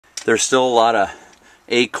There's still a lot of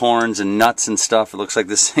acorns and nuts and stuff. It looks like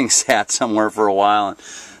this thing sat somewhere for a while and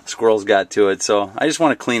squirrels got to it. So I just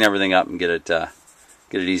want to clean everything up and get it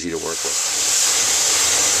easy to work with.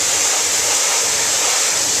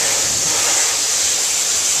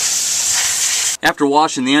 After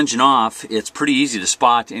washing the engine off, it's pretty easy to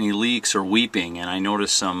spot any leaks or weeping, and I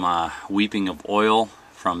noticed some weeping of oil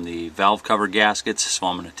from the valve cover gaskets, so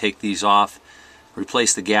I'm going to take these off,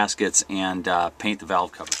 replace the gaskets, and paint the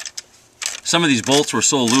valve cover. Some of these bolts were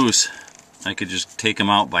so loose I could just take them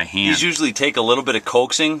out by hand. These usually take a little bit of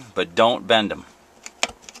coaxing, but don't bend them.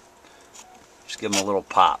 Just give them a little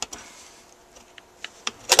pop.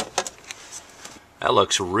 That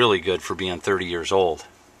looks really good for being 30 years old.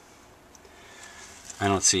 I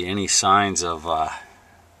don't see any signs of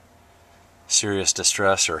serious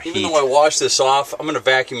distress or heat. Even though I wash this off, I'm going to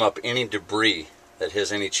vacuum up any debris that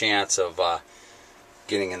has any chance of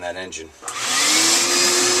getting in that engine.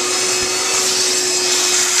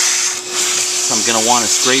 So I'm going to want to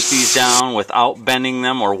scrape these down without bending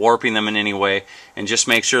them or warping them in any way, and just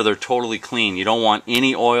make sure they're totally clean. You don't want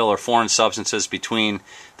any oil or foreign substances between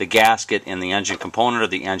the gasket and the engine component or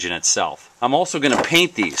the engine itself. I'm also going to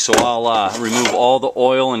paint these, so I'll remove all the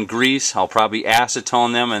oil and grease. I'll probably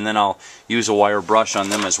acetone them, and then I'll use a wire brush on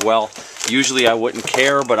them as well. Usually I wouldn't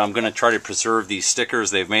care, but I'm going to try to preserve these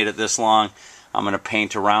stickers. They've made it this long. I'm going to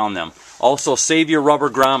paint around them. Also, save your rubber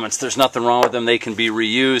grommets. There's nothing wrong with them. They can be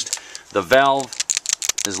reused. The valve,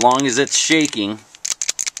 as long as it's shaking,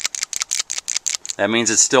 that means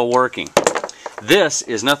it's still working. This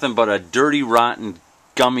is nothing but a dirty, rotten,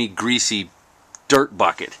 gummy, greasy dirt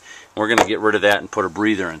bucket. We're going to get rid of that and put a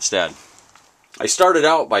breather instead. I started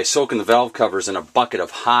out by soaking the valve covers in a bucket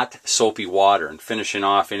of hot, soapy water and finishing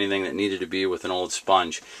off anything that needed to be with an old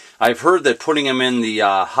sponge. I've heard that putting them in the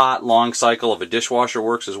hot, long cycle of a dishwasher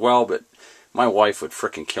works as well, but my wife would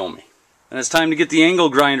frickin' kill me. And it's time to get the angle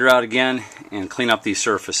grinder out again and clean up these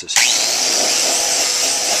surfaces.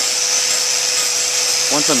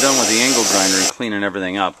 Once I'm done with the angle grinder and cleaning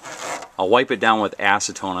everything up, I'll wipe it down with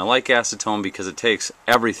acetone. I like acetone because it takes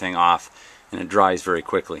everything off and it dries very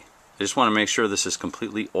quickly. I just want to make sure this is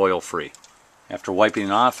completely oil-free. After wiping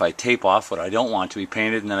it off, I tape off what I don't want to be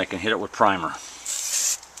painted, and then I can hit it with primer.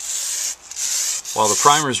 While the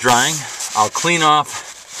primer is drying, I'll clean off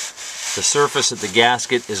the surface that the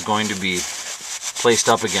gasket is going to be placed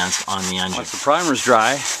up against on the engine. Once the primer's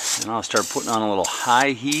dry, then I'll start putting on a little high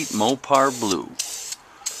heat Mopar Blue.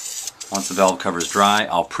 Once the valve cover is dry,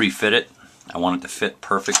 I'll pre-fit it. I want it to fit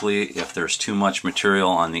perfectly. If there's too much material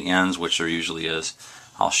on the ends, which there usually is,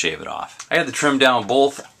 I'll shave it off. I had to trim down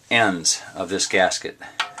both ends of this gasket,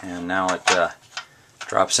 and now it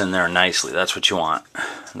drops in there nicely. That's what you want.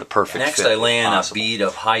 The perfect fit. Next, I lay in a bead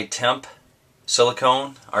of high temp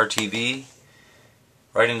silicone, RTV,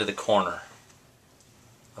 right into the corner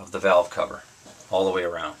of the valve cover, all the way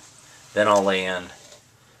around. Then I'll lay in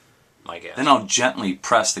my gasket. Then I'll gently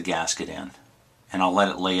press the gasket in, and I'll let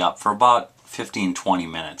it lay up for about 15-20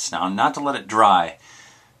 minutes. Now, not to let it dry,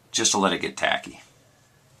 just to let it get tacky.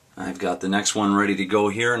 I've got the next one ready to go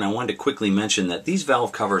here, and I wanted to quickly mention that these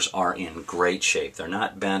valve covers are in great shape. They're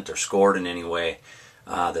not bent or scored in any way.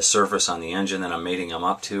 The surface on the engine that I'm mating them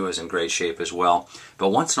up to is in great shape as well. But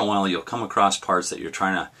once in a while you'll come across parts that you're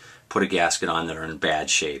trying to put a gasket on that are in bad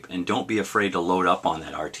shape. And don't be afraid to load up on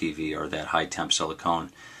that RTV or that high temp silicone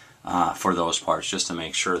for those parts, just to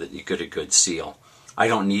make sure that you get a good seal. I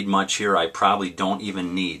don't need much here. I probably don't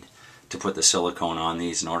even need to put the silicone on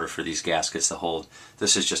these in order for these gaskets to hold.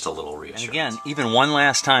 This is just a little reassurance. And again, even one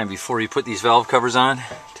last time before you put these valve covers on,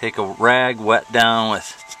 take a rag, wet down with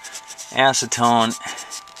acetone,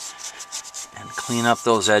 and clean up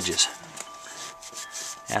those edges.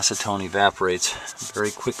 Acetone evaporates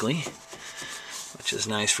very quickly, which is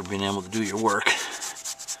nice for being able to do your work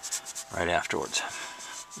right afterwards.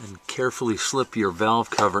 And carefully slip your valve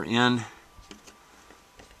cover in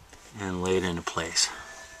and lay it into place.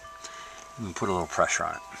 And put a little pressure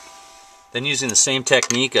on it. Then, using the same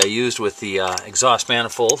technique I used with the exhaust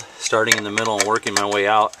manifold, starting in the middle and working my way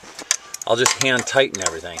out, I'll just hand tighten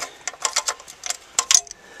everything.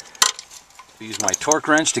 I use my torque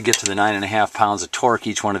wrench to get to the 9.5 pounds of torque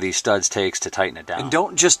each one of these studs takes to tighten it down. And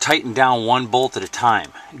don't just tighten down one bolt at a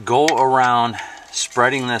time. Go around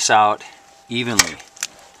spreading this out evenly.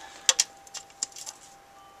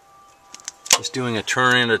 Just doing a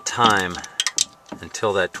turn at a time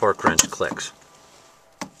until that torque wrench clicks.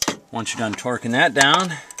 Once you're done torquing that down,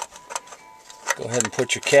 go ahead and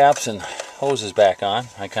put your caps and hoses back on.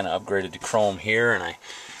 I kind of upgraded to chrome here, and I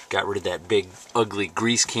Got rid of that big ugly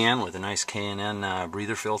grease can with a nice K&N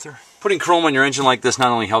breather filter. Putting chrome on your engine like this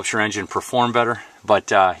not only helps your engine perform better,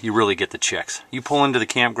 but you really get the chicks. You pull into the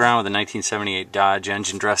campground with a 1978 Dodge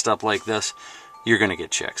engine dressed up like this, you're going to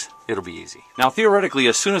get chicks. It'll be easy. Now theoretically,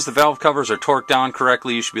 as soon as the valve covers are torqued down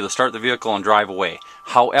correctly, you should be able to start the vehicle and drive away.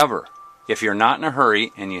 However, if you're not in a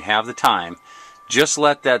hurry and you have the time, just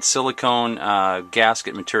let that silicone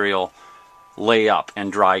gasket material lay up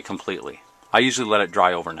and dry completely. I usually let it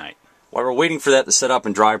dry overnight. While we're waiting for that to set up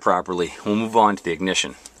and dry properly, we'll move on to the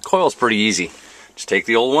ignition. The coil's pretty easy. Just take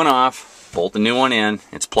the old one off, bolt the new one in,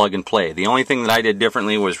 it's plug and play. The only thing that I did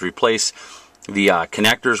differently was replace the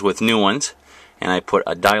connectors with new ones, and I put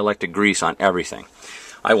a dielectric grease on everything.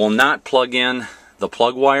 I will not plug in the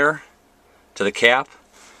plug wire to the cap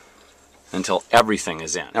until everything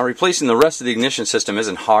is in. Now replacing the rest of the ignition system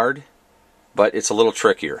isn't hard, but it's a little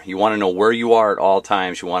trickier. You want to know where you are at all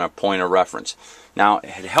times. You want a point of reference. Now it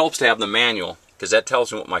helps to have the manual, because that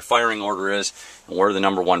tells me what my firing order is and where the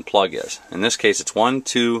number 1 plug is. In this case it's 1,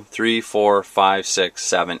 2, 3, 4, 5, 6,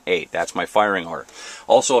 7, 8. That's my firing order.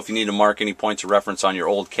 Also, if you need to mark any points of reference on your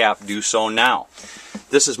old cap, do so now.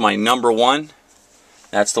 This is my number 1.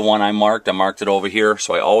 That's the one I marked. I marked it over here,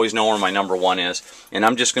 so I always know where my number 1 is. And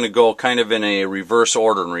I'm just going to go kind of in a reverse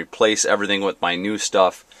order and replace everything with my new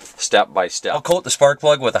stuff step by step. I'll coat the spark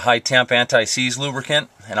plug with a high temp anti-seize lubricant,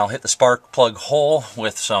 and I'll hit the spark plug hole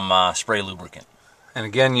with some spray lubricant. And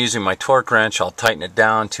again, using my torque wrench, I'll tighten it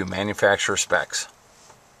down to manufacturer specs.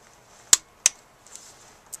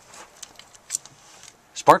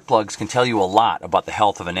 Spark plugs can tell you a lot about the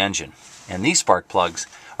health of an engine, and these spark plugs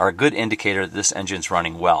are a good indicator that this engine's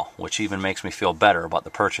running well, which even makes me feel better about the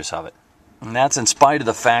purchase of it. And that's in spite of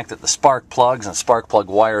the fact that the spark plugs and spark plug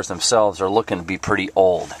wires themselves are looking to be pretty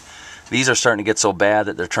old. These are starting to get so bad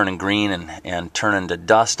that they're turning green and turning to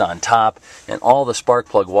dust on top, and all the spark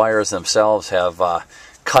plug wires themselves have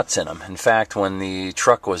cuts in them. In fact, when the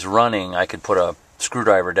truck was running, I could put a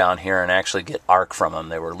screwdriver down here and actually get arc from them.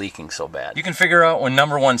 They were leaking so bad. You can figure out when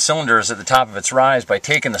number 1 cylinder is at the top of its rise by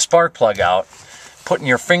taking the spark plug out, putting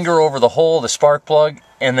your finger over the hole of the spark plug,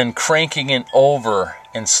 and then cranking it over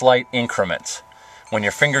in slight increments. When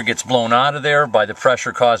your finger gets blown out of there by the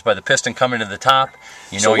pressure caused by the piston coming to the top,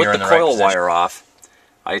 you know you're in the right position. So with the coil wire off,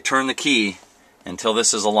 I turn the key until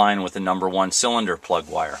this is aligned with the number 1 cylinder plug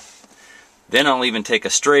wire. Then I'll even take a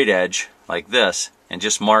straight edge like this and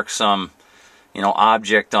just mark some,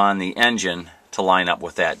 object on the engine to line up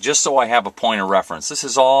with that, just so I have a point of reference. This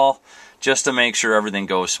is all just to make sure everything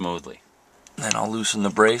goes smoothly. Then I'll loosen the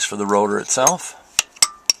brace for the rotor itself.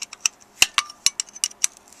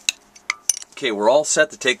 Okay, we're all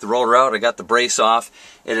set to take the rotor out. I got the brace off.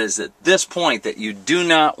 It is at this point that you do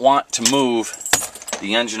not want to move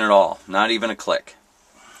the engine at all, not even a click.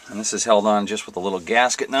 And this is held on just with a little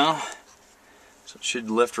gasket now, so it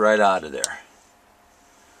should lift right out of there.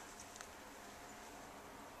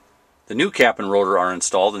 The new cap and rotor are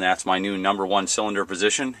installed, and that's my new number 1 cylinder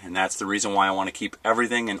position, and that's the reason why I want to keep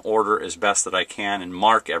everything in order as best that I can and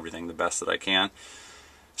mark everything the best that I can,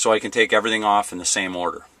 so I can take everything off in the same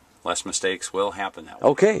order. Less mistakes will happen that way.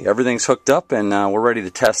 Okay, everything's hooked up, and we're ready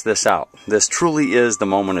to test this out. This truly is the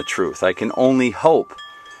moment of truth. I can only hope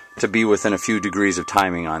to be within a few degrees of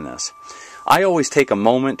timing on this. I always take a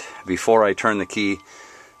moment before I turn the key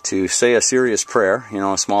to say a serious prayer,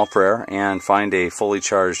 a small prayer, and find a fully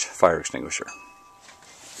charged fire extinguisher.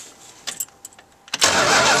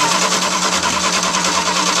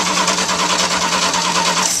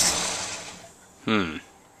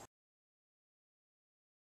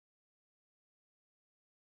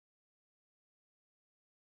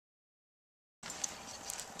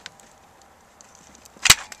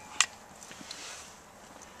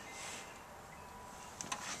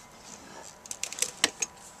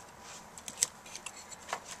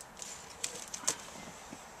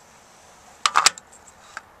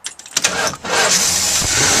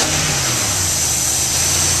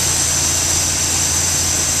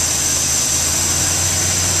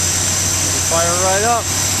 Fire right up.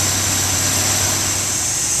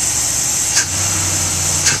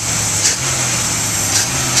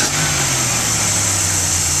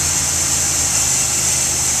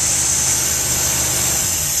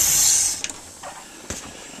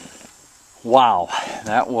 Wow,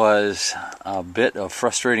 that was a bit of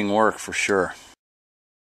frustrating work for sure.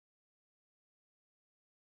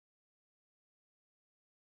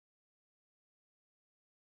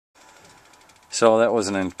 So that was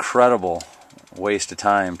an incredible waste of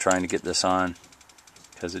time trying to get this on,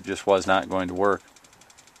 because it just was not going to work.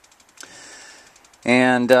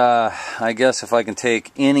 And I guess if I can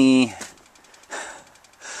take any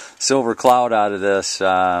silver cloud out of this,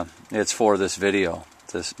 it's for this video.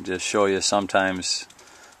 Just show you sometimes,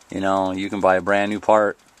 you know, you can buy a brand new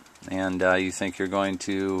part and you think you're going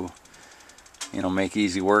to, you know, make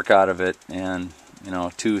easy work out of it, and, you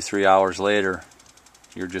know, 2-3 hours later,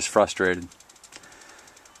 you're just frustrated.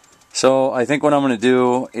 So I think what I'm going to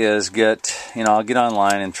do is I'll get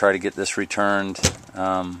online and try to get this returned.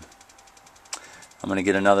 I'm going to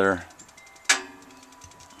get another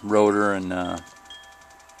rotor and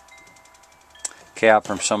cap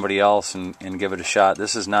from somebody else and give it a shot.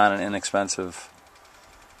 This is not an inexpensive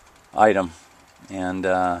item, and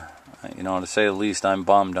you know, to say the least, I'm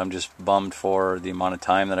bummed. I'm just bummed for the amount of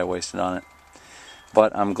time that I wasted on it.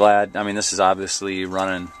 But I'm glad. I mean, this is obviously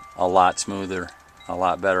running a lot smoother, a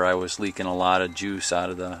lot better. I was leaking a lot of juice out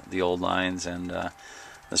of the old lines, and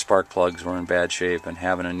the spark plugs were in bad shape, and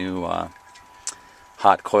having a new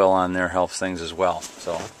hot coil on there helps things as well.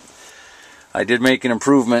 So I did make an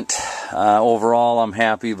improvement. Overall, I'm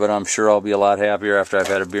happy, but I'm sure I'll be a lot happier after I've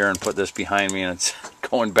had a beer and put this behind me and it's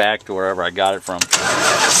going back to wherever I got it from.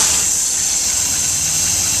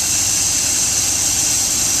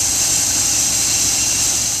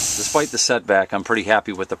 Despite the setback, I'm pretty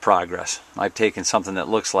happy with the progress. I've taken something that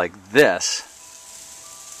looks like this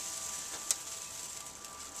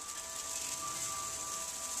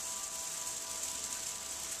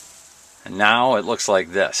and now it looks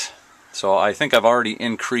like this. So I think I've already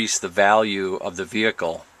increased the value of the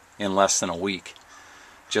vehicle in less than a week,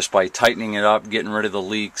 just by tightening it up, getting rid of the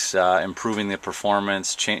leaks, improving the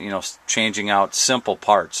performance, changing out simple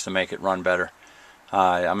parts to make it run better.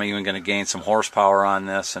 I'm even going to gain some horsepower on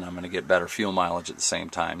this, and I'm going to get better fuel mileage at the same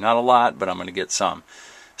time. Not a lot, but I'm going to get some.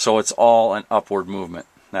 So it's all an upward movement.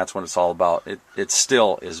 That's what it's all about. It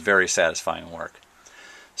still is very satisfying work.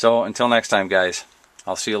 So until next time, guys,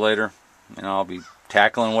 I'll see you later, and I'll be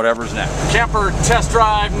tackling whatever's next. Camper test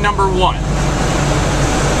drive number 1.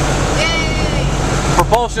 Yay!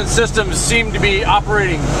 Propulsion systems seem to be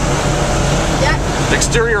operating. Yep. The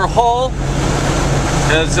exterior hull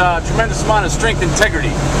has a tremendous amount of strength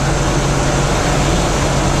integrity.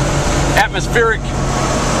 Atmospheric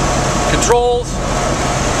controls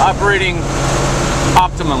operating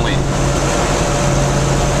optimally.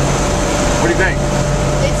 What do you think?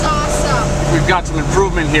 It's awesome. We've got some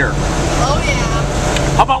improvement here. Oh yeah.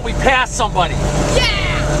 How about we pass somebody?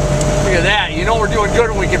 Yeah! Look at that. You know we're doing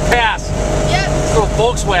good when we can pass. Yep. This little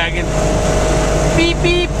Volkswagen. Beep,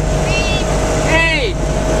 beep. Beep. Hey,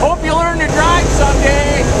 hope you learn to drive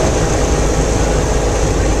someday.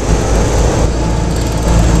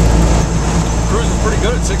 Cruising pretty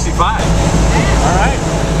good at 65. Yeah. All right.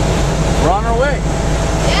 We're on our way.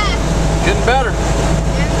 Yeah. Getting better.